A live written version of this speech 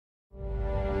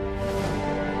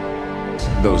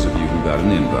those of you who got an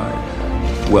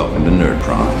invite, welcome to Nerd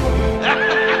Prom.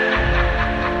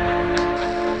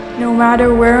 No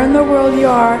matter where in the world you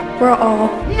are, we're all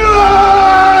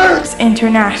Nerds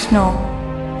International.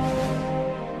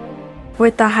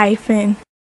 With the hyphen.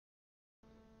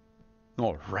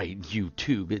 Alright,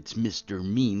 YouTube, it's Mr.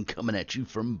 Mean coming at you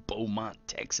from Beaumont,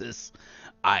 Texas.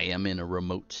 I am in a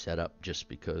remote setup just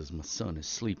because my son is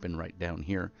sleeping right down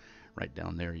here. Right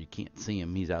down there, you can't see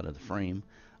him, he's out of the frame.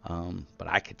 But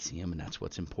I could see him, and that's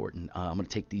what's important. I'm going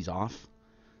to take these off.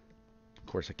 Of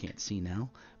course, I can't see now,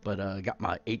 but I got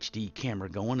my HD camera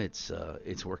going. It's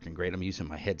working great. I'm using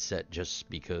my headset just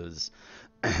because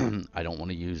I don't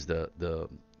want to use the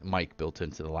mic built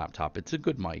into the laptop. It's a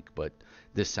good mic, but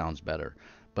this sounds better.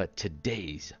 But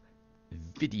today's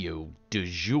video du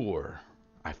jour,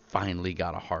 I finally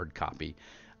got a hard copy.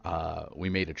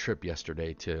 We made a trip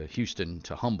yesterday to Houston,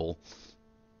 to Humble,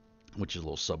 which is a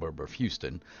little suburb of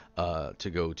Houston, to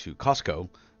go to Costco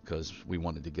because we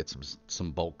wanted to get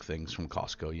some bulk things from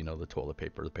Costco. You know, the toilet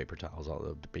paper, the paper towels, all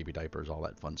the baby diapers, all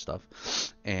that fun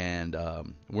stuff. And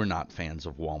we're not fans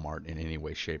of Walmart in any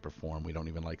way, shape, or form. We don't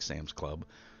even like Sam's Club.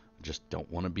 Just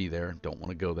don't want to be there, don't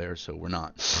want to go there, so we're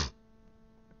not.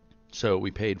 So we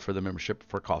paid for the membership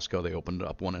for Costco. They opened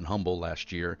up one in Humble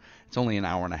last year. It's only an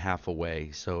hour and a half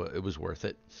away, so it was worth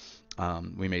it.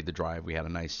 We made the drive. We had a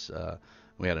nice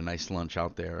lunch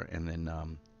out there, and then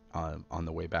on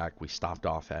the way back, we stopped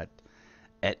off at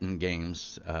Etten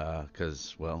Games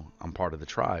because, well, I'm part of the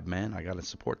tribe, man. I got to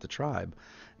support the tribe,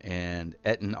 and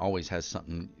Etten always has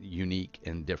something unique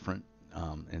and different.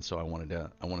 And so I wanted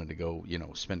to go, you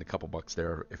know, spend a couple bucks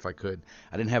there if I could.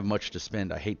 I didn't have much to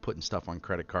spend. I hate putting stuff on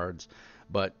credit cards,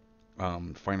 but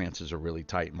finances are really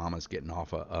tight. Mama's getting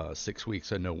off 6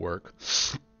 weeks of no work,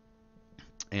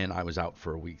 and I was out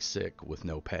for a week sick with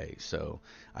no pay. So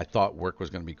I thought work was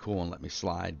going to be cool and let me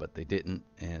slide, but they didn't,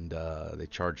 and they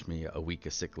charged me a week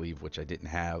of sick leave, which I didn't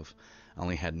have. I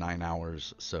only had 9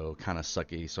 hours, so kind of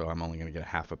sucky, so I'm only going to get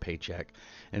half a paycheck.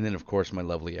 And then, of course, my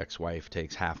lovely ex-wife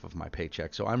takes half of my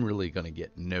paycheck, so I'm really going to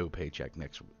get no paycheck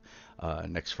next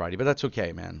Friday. But that's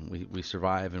okay, man. We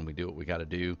survive, and we do what we got to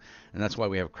do, and that's why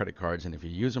we have credit cards. And if you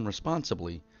use them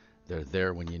responsibly, they're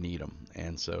there when you need them.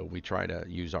 And so we try to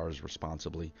use ours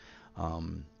responsibly.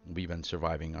 We've been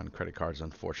surviving on credit cards,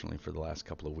 unfortunately, for the last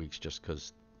couple of weeks just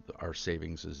because our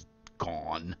savings is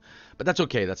gone. But that's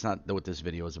okay. That's not what this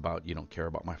video is about. You don't care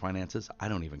about my finances. I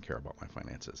don't even care about my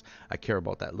finances. I care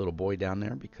about that little boy down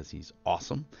there because he's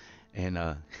awesome. And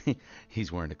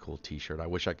he's wearing a cool t-shirt. I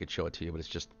wish I could show it to you, but it's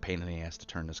just a pain in the ass to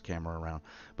turn this camera around.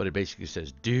 But it basically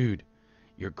says, dude,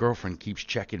 your girlfriend keeps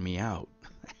checking me out.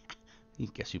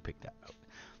 Guess who picked that out?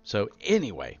 So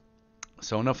anyway,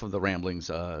 so enough of the ramblings.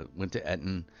 Went to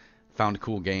Etten, found a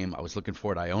cool game. I was looking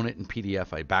for it. I own it in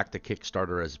PDF. I backed the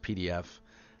Kickstarter as a PDF.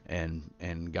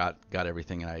 And got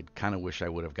everything, and I kind of wish I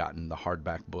would have gotten the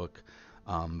hardback book,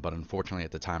 but unfortunately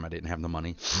at the time I didn't have the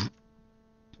money.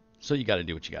 So you got to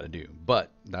do what you got to do. But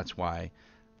that's why,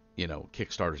 you know,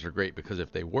 Kickstarters are great, because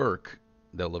if they work,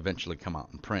 they'll eventually come out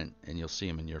in print, and you'll see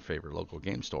them in your favorite local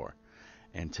game store.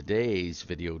 And today's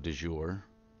video du jour,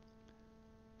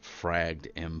 Fragged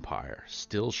Empire,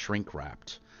 still shrink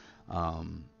wrapped.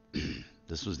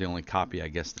 This was the only copy, I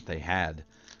guess, that they had.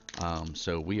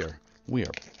 So we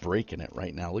are breaking it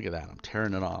right now. Look at that. I'm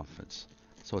tearing it off. It's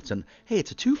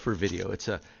a two-for video. It's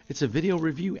a video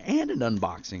review and an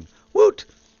unboxing. Woot!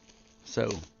 So,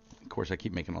 of course, I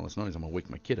keep making all this noise. I'm going to wake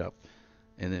my kid up,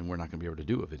 and then we're not going to be able to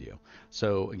do a video.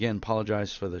 So, again,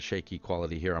 apologize for the shaky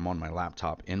quality here. I'm on my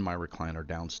laptop in my recliner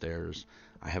downstairs.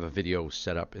 I have a video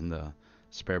set up in the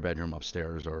spare bedroom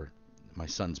upstairs, or my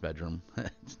son's bedroom.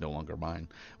 It's no longer mine.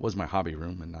 It was my hobby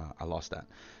room, and I lost that.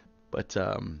 But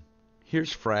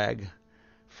here's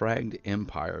Fragged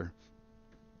Empire.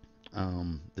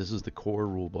 This is the core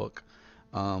rulebook.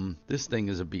 This thing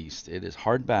is a beast. It is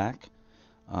hardback,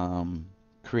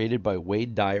 created by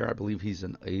Wade Dyer. I believe he's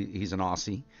an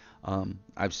Aussie.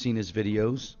 I've seen his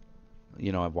videos.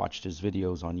 You know, I've watched his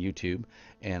videos on YouTube,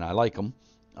 and I like them.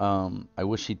 I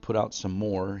wish he'd put out some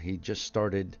more. He just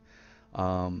started,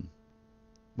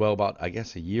 well, about, I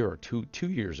guess, a year or two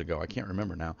years ago. I can't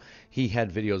remember now. He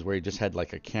had videos where he just had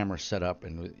like a camera set up,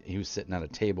 and he was sitting at a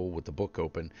table with the book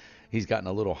open. He's gotten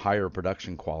a little higher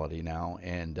production quality now,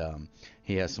 and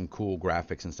he has some cool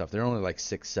graphics and stuff. They're only like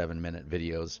 6-7 minute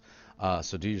videos.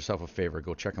 So do yourself a favor,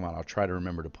 go check them out. I'll try to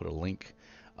remember to put a link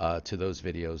to those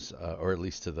videos, or at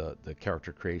least to the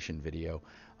character creation video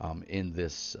in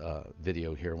this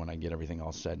video here when I get everything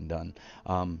all said and done.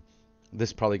 This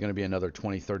is probably going to be another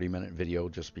 20-30 minute video,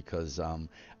 just because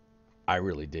I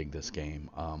really dig this game.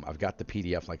 I've got the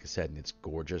PDF, like I said, and it's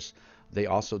gorgeous. They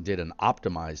also did an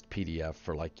optimized PDF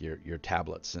for like your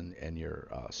tablets and your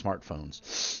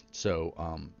smartphones.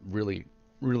 So really,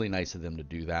 really nice of them to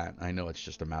do that. I know it's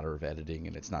just a matter of editing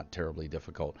and it's not terribly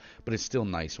difficult, but it's still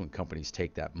nice when companies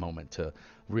take that moment to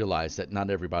realize that not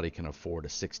everybody can afford a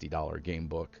 $60 game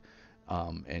book.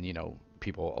 And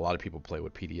a lot of people play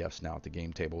with PDFs now at the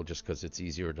game table just because it's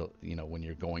easier to, when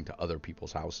you're going to other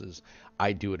people's houses.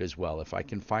 I do it as well. If I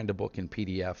can find a book in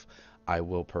PDF, I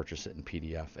will purchase it in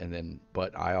PDF.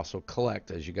 But I also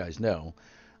collect, as you guys know,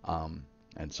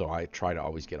 and so I try to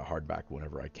always get a hardback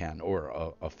whenever I can,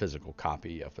 or a physical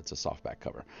copy if it's a softback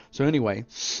cover. So anyway,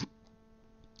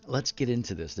 let's get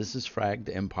into this. This is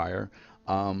Fragged Empire.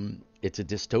 It's a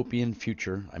dystopian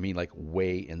future. I mean, like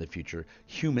way in the future.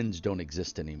 Humans don't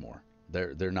exist anymore.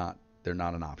 They're not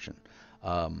an option.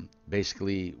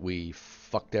 Basically, we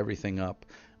fucked everything up.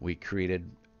 We created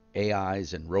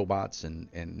AIs and robots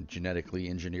and genetically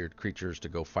engineered creatures to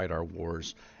go fight our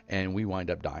wars, and we wind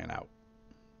up dying out.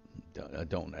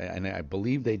 Don't and I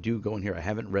believe they do go in here. I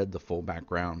haven't read the full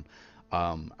background.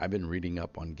 I've been reading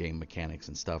up on game mechanics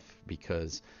and stuff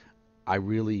because I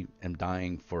really am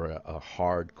dying for a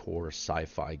hardcore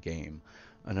sci-fi game.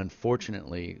 And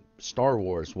unfortunately, Star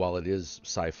Wars, while it is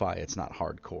sci-fi, it's not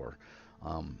hardcore.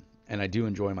 And I do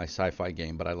enjoy my sci-fi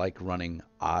game, but I like running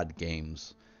odd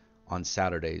games on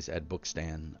Saturdays at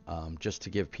Bookstand, just to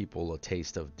give people a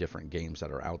taste of different games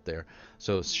that are out there.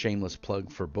 So shameless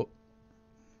plug for book.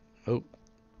 Oh,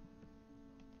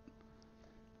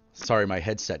 sorry, my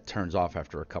headset turns off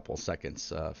after a couple seconds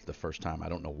the first time. I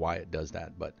don't know why it does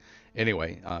that, but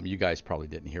anyway, you guys probably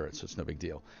didn't hear it, so it's no big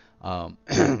deal.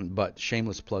 But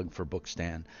shameless plug for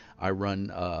Bookstand. I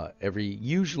run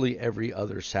usually every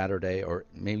other Saturday, or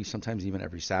maybe sometimes even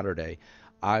every Saturday.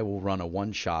 I will run a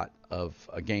one shot of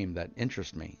a game that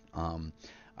interests me.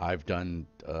 I've done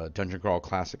Dungeon Crawl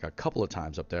Classic a couple of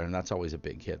times up there, and that's always a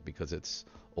big hit because it's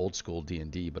old school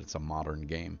D&D, but it's a modern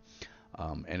game.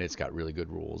 And it's got really good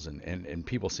rules, and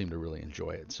people seem to really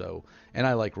enjoy it. So, and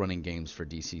I like running games for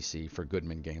DCC, for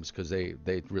Goodman Games, because they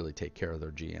really take care of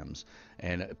their GMs.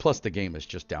 And plus, the game is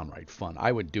just downright fun.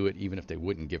 I would do it even if they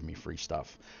wouldn't give me free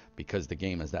stuff, because the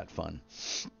game is that fun.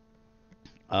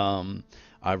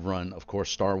 I've run, of course,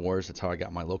 Star Wars. That's how I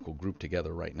got my local group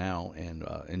together right now, and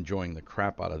enjoying the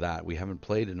crap out of that. We haven't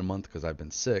played in a month because I've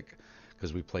been sick,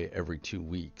 because we play every 2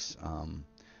 weeks.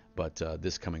 But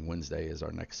this coming Wednesday is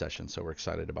our next session, so we're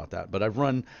excited about that. But I've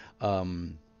run,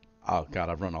 I've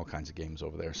run all kinds of games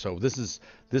over there. So this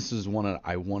is one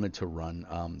I wanted to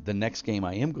run. The next game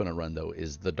I am going to run, though,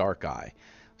 is The Dark Eye.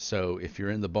 So if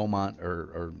you're in the Beaumont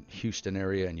or Houston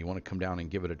area and you want to come down and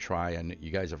give it a try, and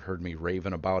you guys have heard me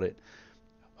raving about it,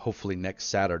 hopefully next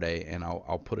Saturday, and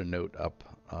I'll put a note up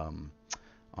on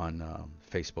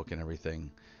Facebook and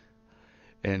everything,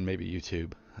 and maybe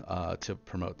YouTube, to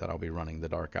promote that I'll be running The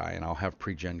Dark Eye, and I'll have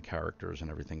pre-gen characters and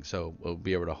everything, so we'll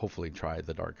be able to hopefully try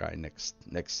The Dark Eye next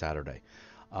Saturday.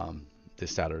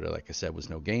 This Saturday, like I said, was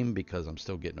no game because I'm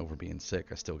still getting over being sick.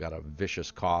 I still got a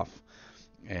vicious cough,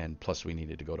 and plus we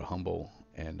needed to go to Humble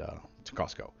and to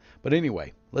Costco. But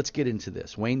anyway, let's get into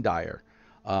this. Wayne Dyer.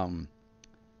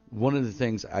 One of the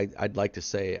things I'd like to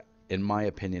say, in my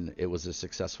opinion, it was a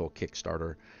successful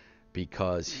Kickstarter,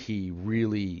 because he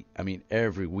really, I mean,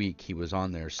 every week he was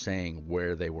on there saying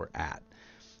where they were at.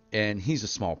 And he's a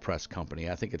small press company.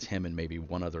 I think it's him and maybe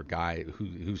one other guy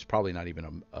who's probably not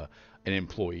even an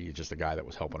employee, just a guy that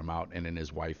was helping him out. And then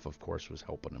his wife, of course, was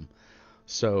helping him.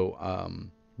 So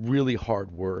really hard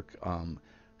work.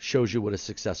 Shows you what a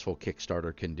successful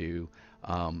Kickstarter can do.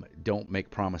 Don't make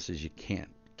promises you can't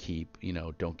keep.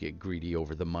 Don't get greedy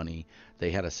over the money.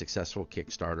 They had a successful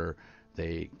Kickstarter.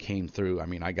 They came through. I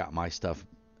mean, I got my stuff,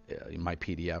 my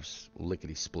PDFs,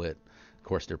 lickety split. Of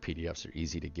course, their PDFs are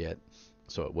easy to get,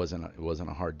 so it wasn't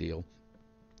a hard deal.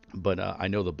 But I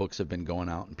know the books have been going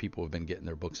out, and people have been getting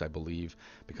their books, I believe,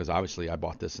 because obviously I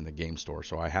bought this in the game store,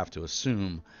 so I have to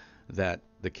assume that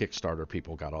the Kickstarter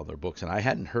people got all their books. And I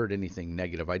hadn't heard anything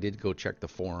negative. I did go check the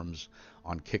forums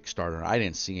on Kickstarter, and I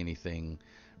didn't see anything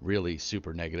really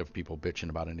super negative, people bitching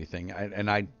about anything.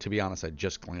 To be honest, I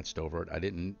just glanced over it. I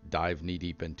didn't dive knee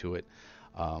deep into it.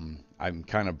 I'm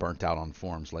kind of burnt out on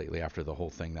forums lately after the whole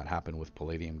thing that happened with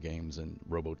Palladium Games and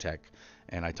Robotech,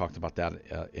 and I talked about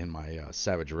that in my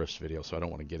Savage Rifts video, so I don't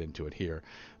want to get into it here.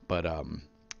 But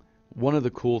one of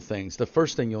the cool things, the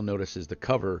first thing you'll notice is the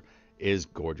cover is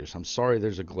gorgeous. I'm sorry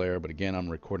there's a glare, but again, I'm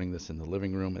recording this in the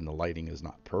living room and the lighting is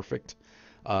not perfect.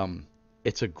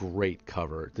 It's a great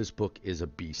cover. This book is a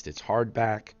beast. It's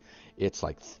hardback. It's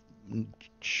like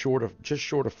just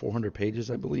short of 400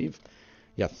 pages, I believe.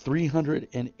 Yeah,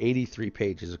 383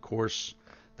 pages. Of course,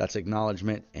 that's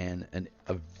acknowledgement and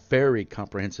a very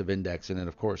comprehensive index. And then,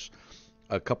 of course,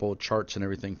 a couple of charts and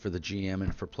everything for the GM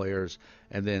and for players.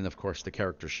 And then, of course, the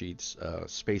character sheets,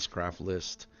 spacecraft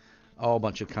list, all a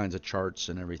bunch of kinds of charts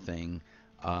and everything.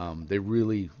 They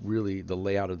really, really, the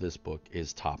layout of this book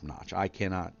is top notch. I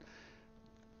cannot,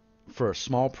 for a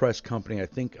small press company,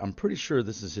 I'm pretty sure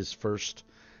this is his first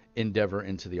endeavor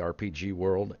into the RPG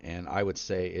world, and I would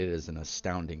say it is an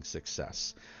astounding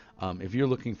success. If you're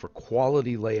looking for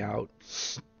quality layout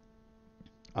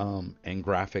and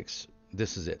graphics,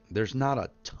 this is it. There's not a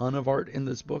ton of art in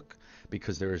this book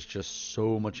because there is just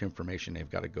so much information they've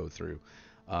got to go through,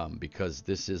 because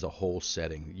this is a whole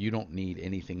setting. You don't need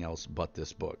anything else but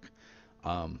this book.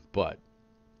 But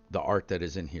the art that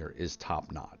is in here is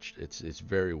top notch. It's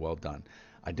very well done.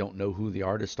 I don't know who the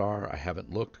artists are. I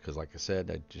haven't looked because, like I said,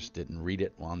 I just didn't read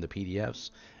it on the PDFs.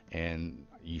 And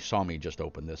you saw me just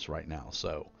open this right now,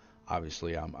 so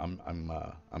obviously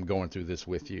I'm going through this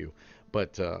with you.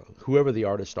 But whoever the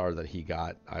artists are that he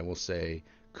got, I will say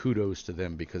kudos to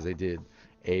them because they did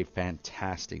a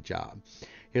fantastic job.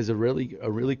 He has a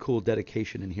really cool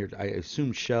dedication in here. I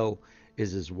assume Shell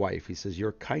is his wife. He says,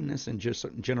 "Your kindness and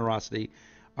generosity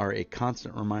are a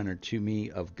constant reminder to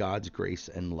me of God's grace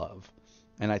and love."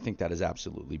 And I think that is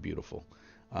absolutely beautiful.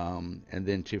 And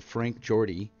then to Frank,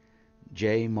 Jordy,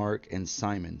 Jay, Mark, and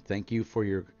Simon, thank you for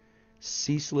your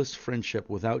ceaseless friendship.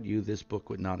 Without you, this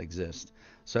book would not exist.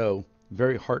 So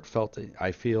very heartfelt,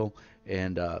 I feel,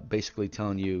 and basically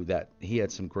telling you that he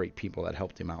had some great people that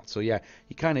helped him out. So yeah,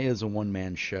 he kind of is a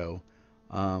one-man show.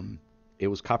 It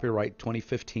was copyright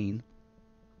 2015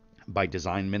 by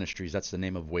Design Ministries. That's the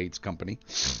name of Wade's company.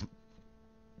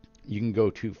 You can go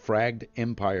to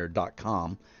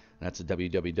fraggedempire.com. That's a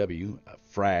www.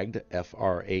 Fragged,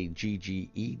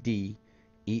 FRAGGED,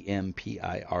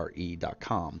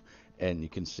 EMPIRE.com. And you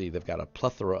can see they've got a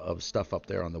plethora of stuff up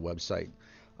there on the website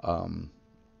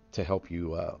to help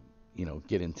you,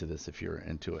 get into this if you're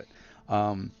into it.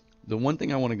 The one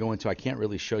thing I want to go into, I can't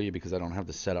really show you because I don't have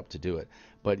the setup to do it.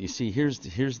 But you see, here's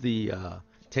the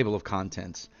table of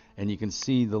contents, and you can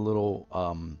see the little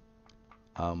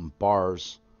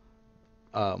bars,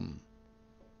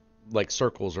 like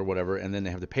circles or whatever, and then they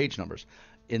have the page numbers.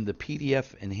 In the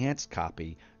PDF enhanced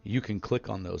copy, you can click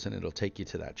on those and it'll take you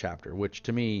to that chapter, which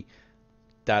to me,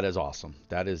 that is awesome.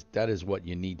 That is what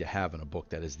you need to have in a book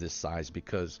that is this size,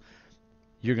 because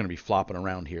you're going to be flopping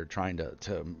around here trying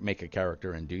to make a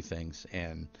character and do things,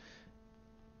 and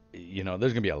there's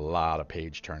going to be a lot of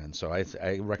page turning. So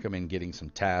I recommend getting some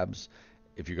tabs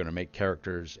if you're going to make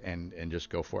characters, and just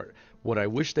go for it. What I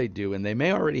wish they do, and they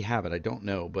may already have it, I don't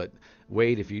know, but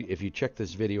Wade, if you check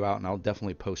this video out, and I'll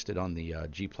definitely post it on the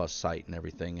G Plus site and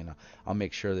everything, and I'll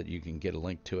make sure that you can get a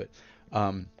link to it.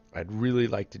 I'd really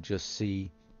like to just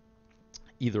see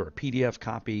either a PDF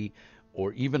copy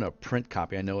or even a print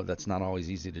copy. I know that's not always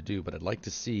easy to do, but I'd like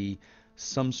to see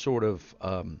some sort of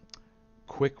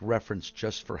quick reference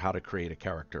just for how to create a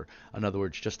character. In other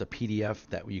words, just a PDF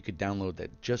that you could download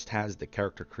that just has the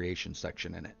character creation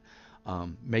section in it.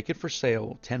 Make it for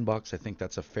sale, $10. I think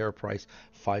that's a fair price.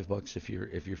 $5 if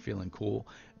you're feeling cool.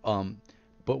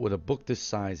 But with a book this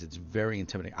size, it's very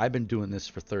intimidating. I've been doing this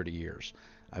for 30 years.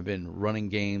 I've been running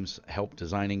games, help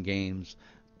designing games,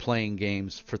 playing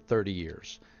games for 30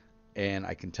 years. And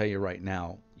I can tell you right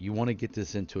now, you want to get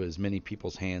this into as many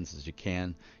people's hands as you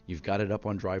can. You've got it up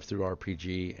on Drive-Thru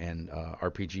RPG and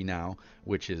RPG Now,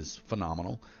 which is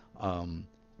phenomenal.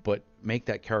 But make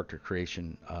that character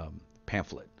creation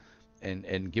pamphlet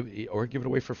and give it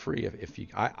away for free. If you,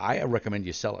 I recommend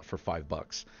you sell it for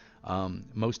 $5.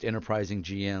 Most enterprising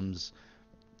GMs,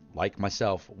 like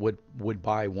myself, would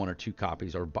buy one or two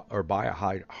copies, or buy a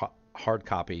hard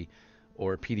copy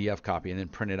or a PDF copy and then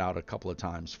print it out a couple of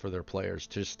times for their players,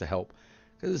 just to help.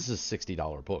 Because this is a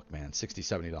 $60 book, man,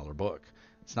 $60-$70 book.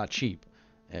 It's not cheap.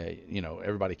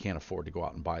 Everybody can't afford to go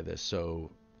out and buy this.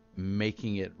 So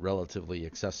making it relatively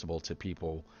accessible to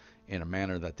people in a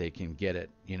manner that they can get it,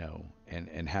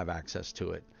 and have access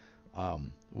to it,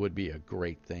 would be a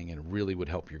great thing, and really would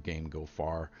help your game go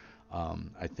far.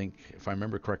 I think, if I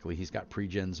remember correctly, he's got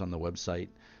pre-gens on the website.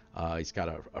 He's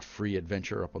got a free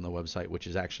adventure up on the website, which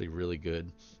is actually really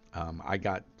good. I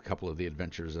got a couple of the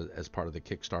adventures as part of the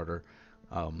Kickstarter.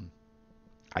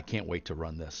 I can't wait to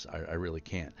run this. I really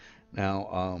can't.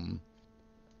 Now,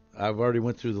 I've already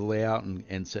went through the layout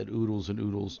and said oodles and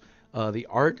oodles. The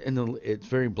art it's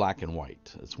very black and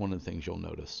white. It's one of the things you'll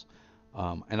notice.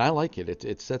 And I like it.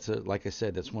 Like I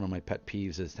said, that's one of my pet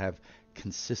peeves, is to have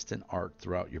consistent art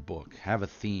throughout your book. Have a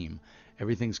theme.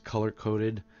 Everything's color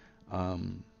coded.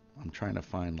 I'm trying to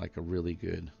find like a really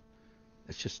good.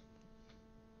 It's just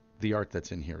the art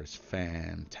that's in here is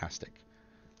fantastic.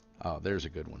 Oh, there's a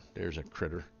good one. There's a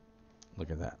critter.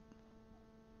 Look at that.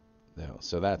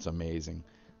 So that's amazing.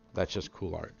 That's just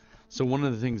cool art. So one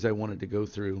of the things I wanted to go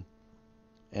through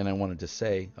and I wanted to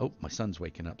say, oh, my son's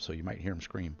waking up, so you might hear him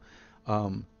scream.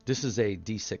 This is a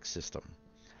D6 system.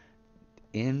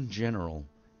 In general,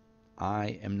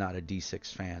 I am not a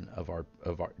D6 fan of our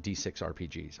D6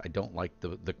 RPGs. I don't like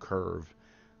the curve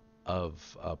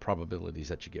of probabilities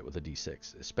that you get with a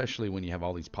D6, especially when you have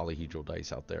all these polyhedral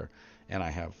dice out there, and I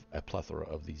have a plethora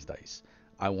of these dice.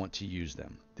 I want to use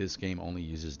them. This game only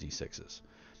uses D6s.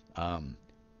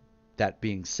 That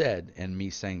being said, and me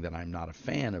saying that I'm not a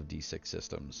fan of D6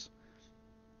 systems,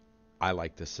 I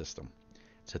like this system.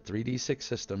 It's a 3D6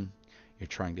 system. You're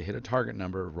trying to hit a target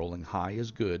number. Rolling high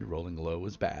is good. Rolling low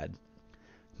is bad.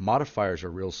 Modifiers are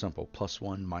real simple.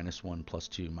 +1, -1,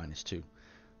 +2, -2.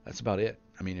 That's about it.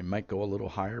 I mean, it might go a little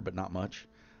higher, but not much.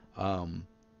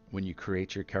 When you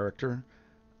create your character,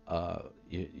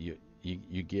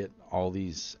 you get all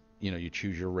these, you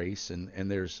choose your race,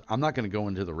 and there's, I'm not going to go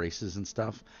into the races and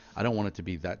stuff. I don't want it to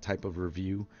be that type of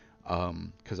review,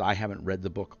 because I haven't read the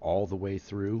book all the way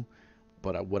through.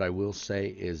 But what I will say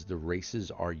is the races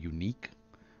are unique.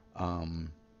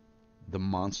 The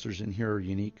monsters in here are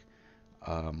unique.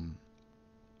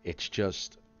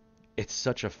 It's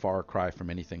such a far cry from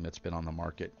anything that's been on the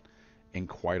market in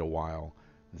quite a while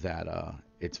that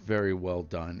it's very well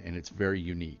done and it's very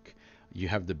unique. You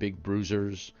have the big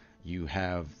bruisers, you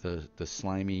have the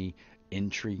slimy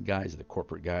intrigue guys, the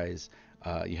corporate guys.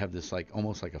 You have this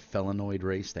almost like a felinoid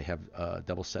race. They have a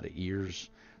double set of ears.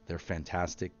 They're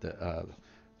fantastic. The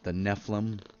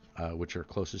Nephilim, which are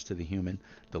closest to the human.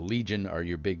 The Legion are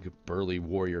your big burly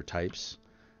warrior types.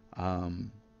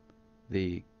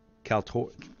 The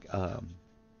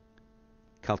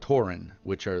Kaltoran,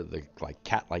 which are the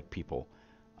cat-like people.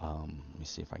 Let me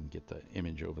see if I can get the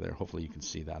image over there. Hopefully you can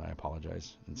see that. I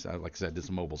apologize. It's, like I said, this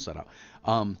is a mobile setup.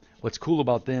 What's cool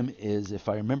about them is, if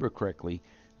I remember correctly,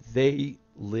 they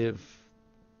live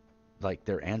like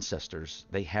their ancestors.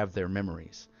 They have their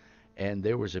memories. And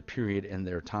there was a period in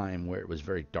their time where it was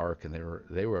very dark, and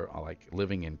they were like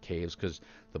living in caves because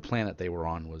the planet they were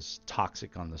on was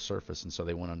toxic on the surface, and so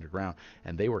they went underground,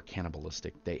 and they were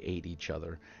cannibalistic. They ate each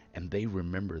other, and they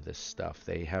remember this stuff.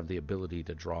 They have the ability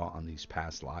to draw on these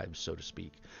past lives, so to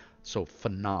speak. So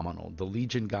phenomenal. The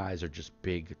Legion guys are just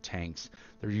big tanks.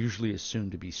 They're usually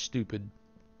assumed to be stupid.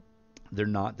 They're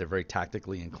not. They're very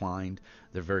tactically inclined.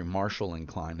 They're very martial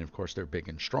inclined. And of course, they're big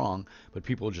and strong, but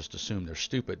people just assume they're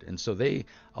stupid. And so they,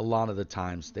 a lot of the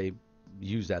times, they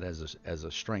use that as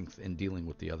a strength in dealing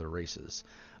with the other races.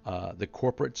 The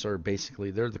corporates are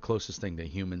basically, they're the closest thing to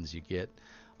humans you get.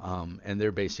 And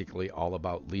they're basically all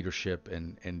about leadership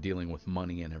and dealing with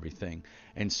money and everything.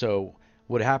 And so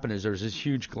what happened is there was this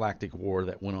huge galactic war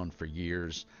that went on for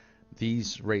years.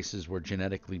 These races were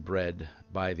genetically bred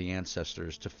by the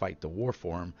ancestors to fight the war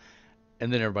for them,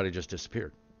 and then everybody just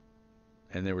disappeared.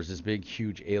 And there was this big,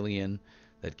 huge alien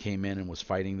that came in and was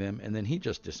fighting them, and then he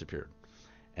just disappeared.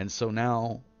 And so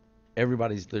now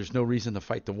there's no reason to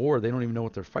fight the war. They don't even know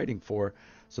what they're fighting for.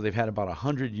 So they've had about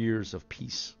 100 years of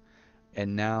peace.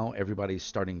 And now everybody's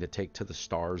starting to take to the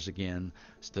stars again.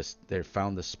 They've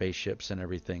found the spaceships and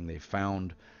everything.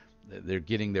 They're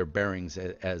getting their bearings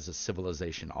as a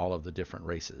civilization, all of the different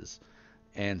races.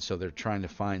 And so they're trying to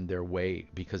find their way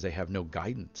because they have no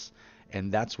guidance.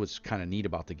 And that's what's kind of neat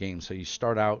about the game. So you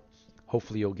start out,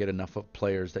 hopefully you'll get enough of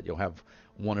players that you'll have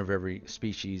one of every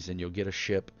species, and you'll get a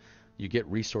ship. You get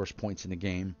resource points in the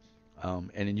game.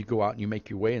 And then you go out and you make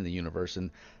your way in the universe.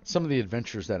 And some of the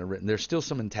adventures that are written, there's still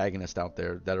some antagonists out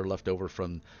there that are left over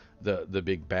from the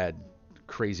big bad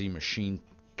crazy machine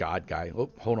God guy. Oh,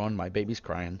 hold on, my baby's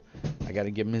crying. I got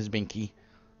to give him his binky.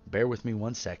 Bear with me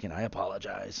 1 second. I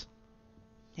apologize.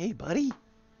 Hey, buddy.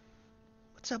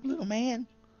 What's up, little man?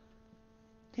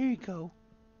 There you go.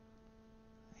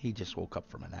 He just woke up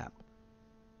from a nap.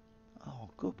 Oh,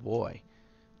 good boy.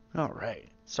 All right.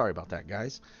 Sorry about that,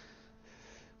 guys.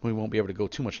 We won't be able to go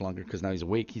too much longer because now he's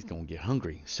awake. He's going to get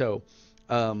hungry. So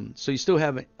you still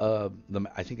have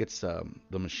I think it's the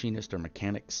machinist or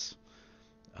mechanics.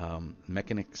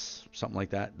 Mechanics, something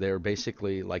like that. They're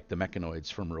basically like the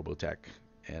mechanoids from Robotech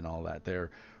and all that. They're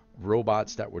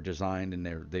robots that were designed, and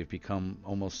they've become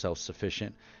almost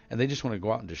self-sufficient, and they just want to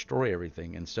go out and destroy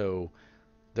everything. And so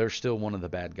they're still one of the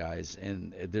bad guys.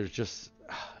 And it's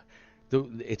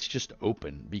just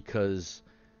open because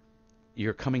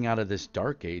you're coming out of this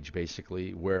dark age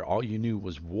basically where all you knew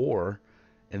was war,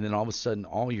 and then all of a sudden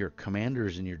all your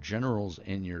commanders and your generals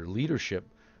and your leadership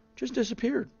just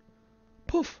disappeared.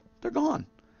 Poof, they're gone.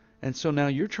 And so now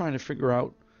you're trying to figure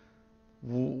out,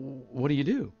 what do you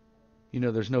do?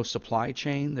 There's no supply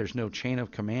chain, there's no chain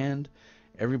of command.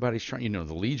 Everybody's trying,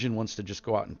 the Legion wants to just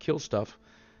go out and kill stuff,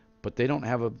 but they don't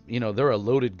have they're a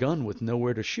loaded gun with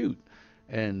nowhere to shoot.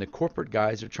 And the corporate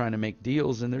guys are trying to make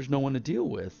deals, and there's no one to deal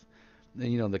with. The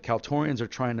Kaltorians are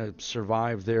trying to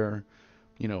survive their,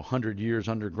 100 years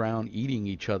underground, eating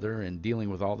each other and dealing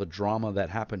with all the drama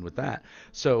that happened with that.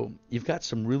 So you've got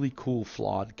some really cool,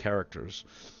 flawed characters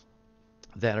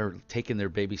that are taking their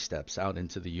baby steps out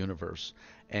into the universe.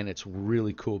 And it's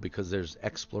really cool because there's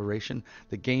exploration.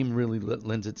 The game really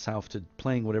lends itself to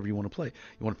playing whatever you want to play.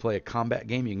 You want to play a combat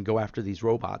game, you can go after these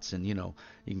robots and, you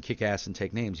can kick ass and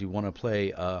take names. You want to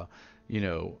play,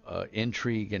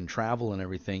 intrigue and travel and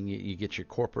everything. You get your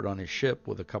corporate on his ship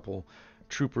with a couple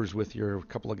troopers with your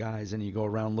couple of guys, and you go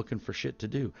around looking for shit to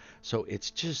do. So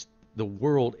it's just the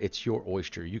world, it's your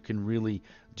oyster. You can really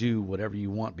do whatever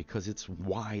you want because it's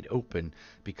wide open,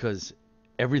 because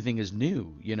everything is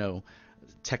new.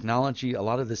 Technology, a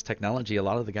lot of this technology, a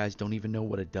lot of the guys don't even know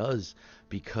what it does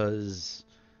because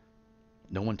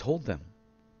no one told them,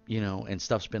 and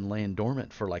stuff's been laying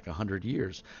dormant for like 100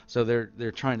 years. So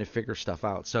they're trying to figure stuff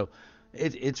out. So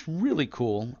it's really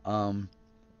cool.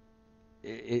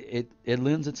 It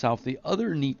lends itself. The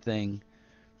other neat thing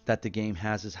that the game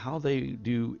has is how they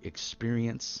do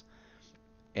experience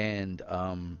and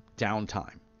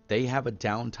downtime. They have a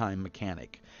downtime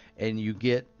mechanic, and you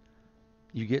get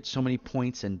so many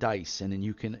points and dice, and then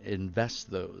you can invest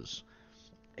those,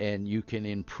 and you can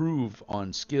improve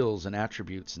on skills and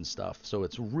attributes and stuff. So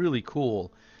it's really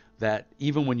cool that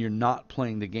even when you're not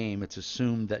playing the game, it's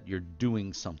assumed that you're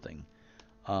doing something.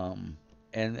 And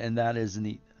that is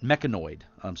the Mechanoid.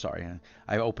 I'm sorry,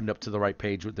 I opened up to the right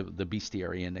page with the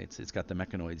bestiary, and it's got the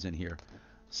Mechanoids in here.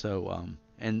 So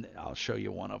and I'll show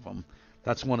you one of them.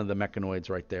 That's one of the Mechanoids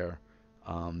right there.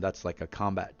 That's like a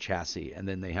combat chassis, and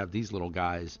then they have these little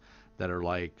guys that are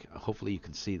like, hopefully you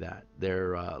can see that.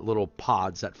 They're little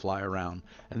pods that fly around,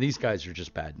 and these guys are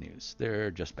just bad news.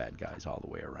 They're just bad guys all the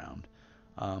way around.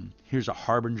 Here's a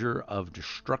Harbinger of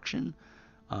Destruction.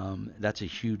 That's a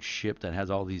huge ship that has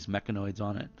all these mechanoids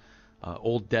on it.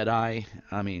 Old Deadeye,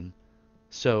 and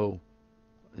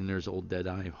there's Old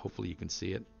Deadeye. Hopefully you can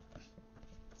see it.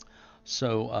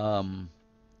 So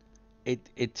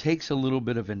it takes a little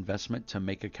bit of investment to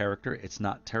make a character. It's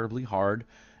not terribly hard,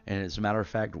 and as a matter of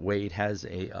fact, Wade has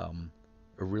a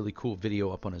really cool video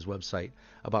up on his website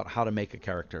about how to make a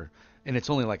character, and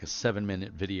it's only like a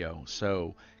 7-minute video,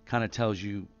 so kind of tells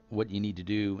you what you need to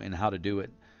do and how to do it.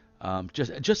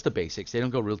 Just the basics. They don't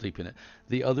go real deep in it.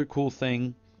 The other cool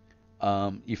thing,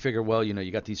 you figure, well,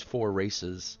 you got these 4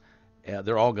 races.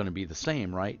 They're all going to be the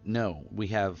same, right? No, we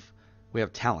have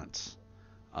talents.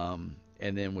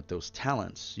 And then with those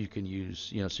talents, you can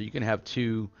use, so you can have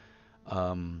 2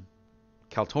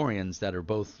 Kaltorians that are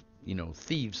both,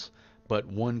 thieves, but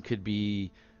one could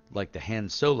be like the Han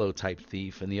Solo type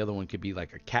thief, and the other one could be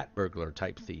like a cat burglar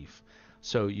type thief.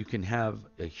 So you can have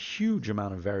a huge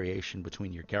amount of variation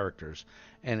between your characters,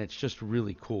 and it's just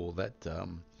really cool that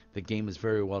the game is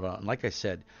very well done. Like I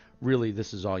said, really,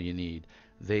 this is all you need.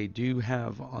 They do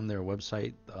have on their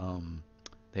website,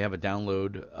 they have a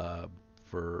download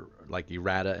for like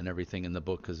errata and everything in the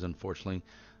book, because unfortunately,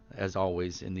 as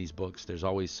always in these books, there's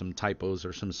always some typos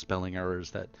or some spelling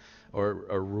errors or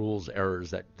rules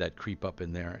errors that creep up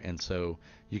in there, and so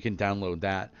you can download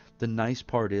that. The nice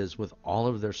part is with all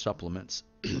of their supplements,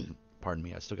 pardon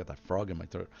me, I still got that frog in my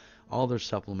throat. All their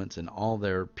supplements and all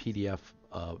their PDF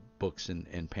books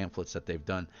and pamphlets that they've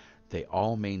done, they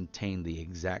all maintain the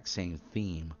exact same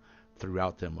theme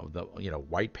throughout them of the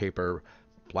white paper,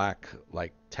 black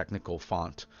like technical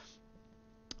font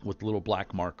with little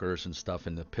black markers and stuff,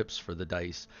 and the pips for the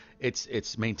dice.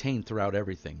 It's maintained throughout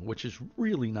everything, which is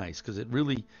really nice because it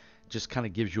really just kind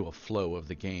of gives you a flow of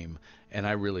the game, and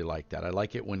I really like that. I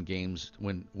like it when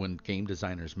when game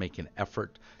designers make an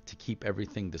effort to keep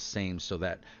everything the same, so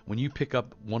that when you pick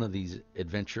up one of these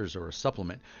adventures or a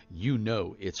supplement,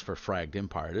 it's for Fragged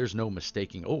Empire. There's no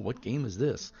mistaking, oh, what game is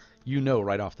this?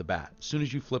 Right off the bat. As soon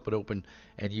as you flip it open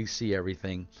and you see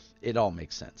everything, it all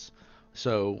makes sense.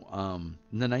 So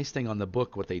the nice thing on the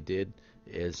book, what they did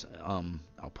is,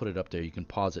 I'll put it up there. You can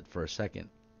pause it for a second.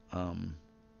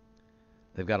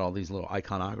 They've got all these little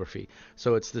iconography.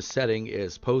 So the setting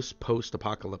is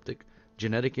post-apocalyptic,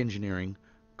 genetic engineering,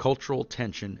 cultural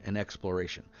tension, and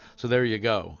exploration. So there you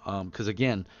go. Because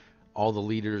again, all the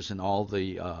leaders and all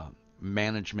the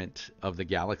management of the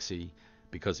galaxy,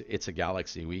 because it's a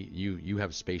galaxy, you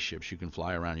have spaceships, you can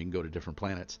fly around, you can go to different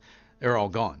planets. They're all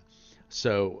gone.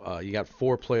 So you got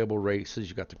 4 playable races.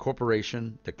 You got the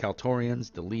Corporation, the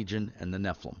Kaltorians, the Legion, and the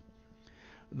Nephilim.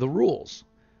 The rules,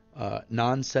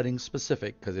 non-setting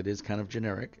specific because it is kind of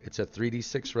generic. It's a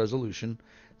 3d6 resolution,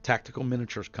 tactical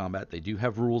miniatures combat. They do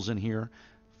have rules in here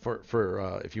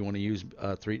for if you want to use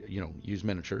use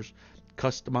miniatures.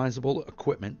 Customizable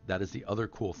equipment. That is the other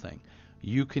cool thing.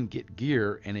 You can get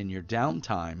gear, and in your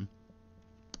downtime,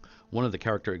 one of the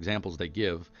character examples they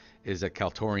give is a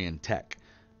Kaltorian tech,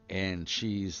 and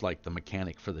she's like the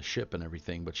mechanic for the ship and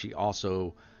everything, but she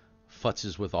also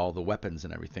futzes with all the weapons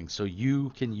and everything. So you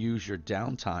can use your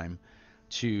downtime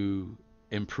to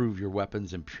improve your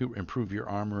weapons, improve your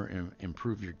armor, and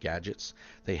improve your gadgets.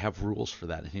 They have rules for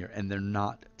that in here, and they're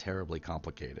not terribly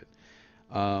complicated.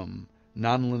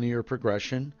 Non-linear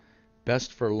progression,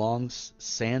 best for long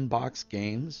sandbox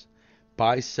games.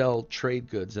 Buy, sell, trade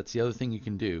goods. That's the other thing you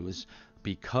can do, is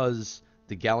because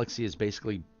the galaxy is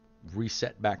basically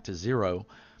reset back to zero.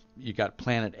 You got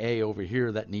planet A over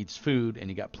here that needs food, and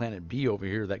you got planet B over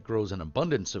here that grows an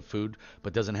abundance of food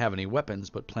but doesn't have any weapons,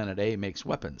 but planet A makes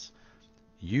weapons.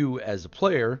 You as a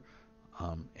player,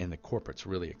 and the corporates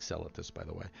really excel at this, by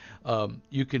the way,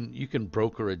 you can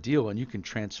broker a deal, and you can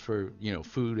transfer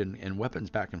food and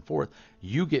weapons back and forth.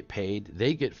 You get paid,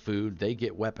 they get food, they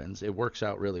get weapons. It works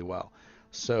out really well.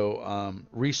 So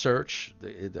research,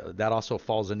 that also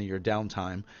falls into your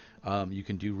downtime. You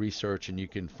can do research and you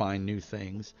can find new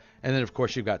things. And then, of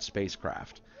course, you've got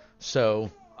spacecraft. So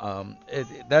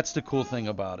that's the cool thing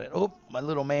about it. Oh, my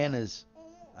little man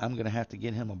I'm going to have to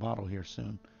get him a bottle here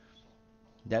soon.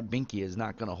 That binky is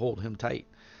not going to hold him tight.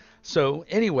 So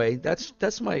anyway,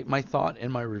 that's my thought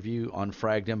and my review on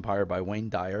Fragged Empire by Wayne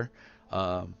Dyer.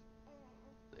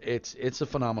 It's a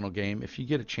phenomenal game. If you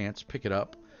get a chance, pick it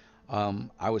up.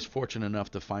 I was fortunate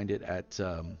enough to find it at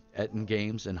Eton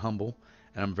Games in Humble,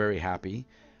 and I'm very happy.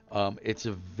 It's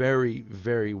a very,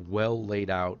 very well laid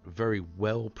out, very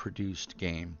well produced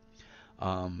game.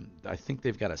 I think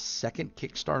they've got a second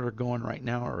Kickstarter going right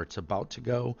now, or it's about to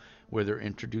go, where they're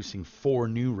introducing 4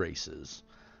 new races.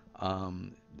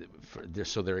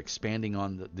 So they're expanding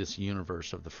on this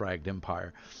universe of the Fragged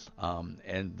Empire,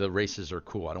 and the races are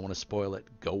cool. I don't want to spoil it.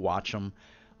 Go watch them.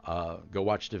 Go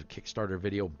watch the Kickstarter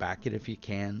video. Back it if you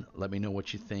can. Let me know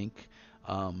what you think.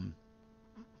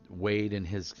 Wade and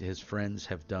his friends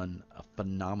have done a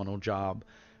phenomenal job.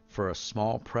 For a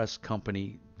small press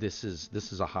company, this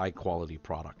is a high quality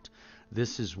product.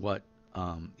 This is what if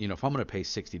I'm going to pay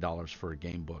 $60 for a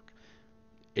game book,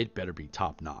 it better be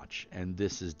top notch, and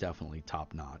this is definitely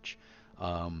top notch.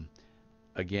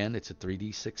 Again, it's a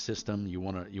 3d6 system. You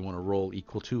want to roll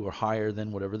equal to or higher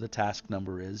than whatever the task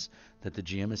number is that the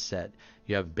GM has set.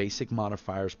 You have basic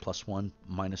modifiers, +1,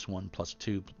 -1,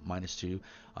 +2, -2.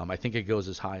 I think it goes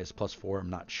as high as +4. I'm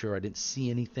not sure. I didn't see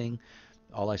anything.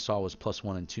 All I saw was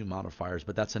 +1 and 2 modifiers,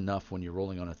 but that's enough when you're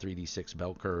rolling on a 3d6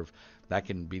 bell curve. That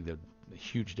can be the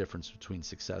huge difference between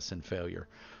success and failure.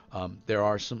 There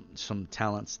are some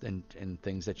talents and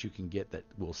things that you can get that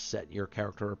will set your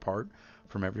character apart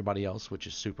from everybody else, which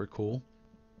is super cool.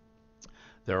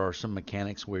 There are some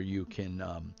mechanics where you can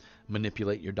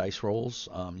manipulate your dice rolls.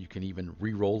 You can even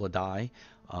re-roll a die.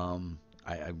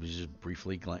 I was just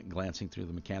briefly glancing through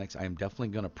the mechanics. I am definitely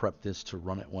going to prep this to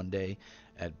run it one day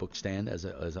at Bookstand as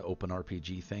an open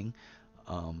RPG thing.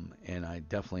 And I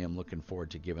definitely am looking forward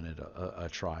to giving it a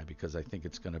try, because I think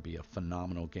it's going to be a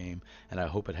phenomenal game, and I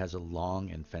hope it has a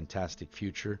long and fantastic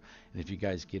future. And if you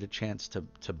guys get a chance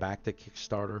to back the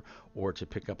Kickstarter or to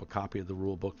pick up a copy of the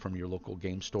rule book from your local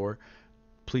game store,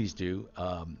 please do.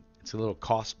 It's a little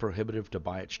cost prohibitive to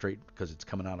buy it straight because it's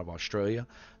coming out of Australia,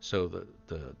 so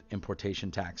the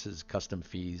importation taxes, custom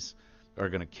fees are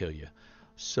going to kill you.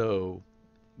 So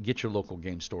get your local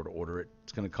game store to order it.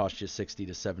 It's going to cost you $60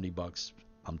 to $70.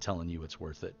 I'm telling you, it's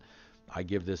worth it. I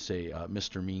give this a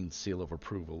Mr. Mean seal of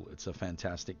approval. It's a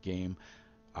fantastic game.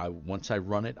 Once I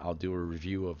run it, I'll do a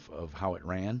review of how it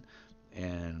ran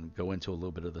and go into a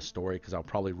little bit of the story, because I'll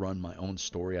probably run my own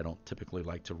story. I don't typically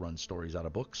like to run stories out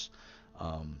of books,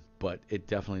 but it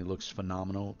definitely looks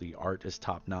phenomenal. The art is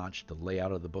top notch. The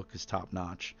layout of the book is top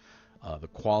notch. The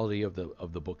quality of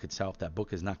the book itself, that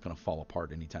book is not going to fall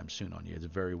apart anytime soon on you. It's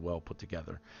very well put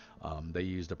together. They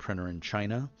used a printer in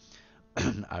China.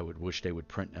 I would wish they would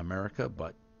print in America,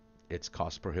 but it's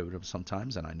cost prohibitive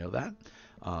sometimes, and I know that.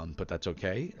 But that's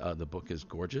okay. The book is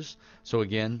gorgeous. So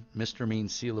again, Mr. Mean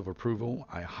seal of approval.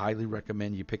 I highly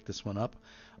recommend you pick this one up.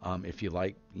 If you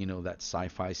like, that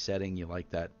sci-fi setting, you like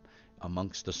that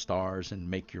amongst the stars and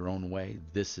make your own way,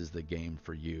 this is the game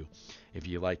for you. If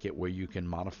you like it where you can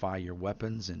modify your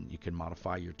weapons and you can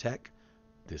modify your tech,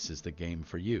 this is the game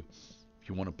for you. If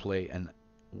you want to play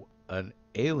an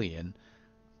alien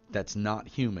that's not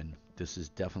human, this is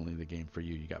definitely the game for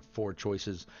you. You got 4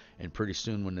 choices, and pretty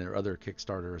soon when their other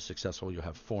Kickstarter is successful, you'll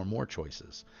have 4 more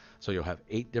choices. So you'll have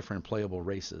 8 different playable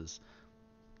races.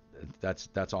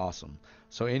 That's awesome.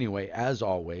 So anyway, as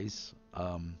always,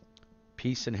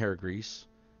 peace and hair grease.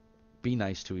 Be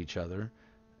nice to each other,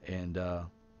 and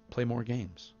play more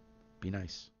games. Be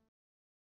nice.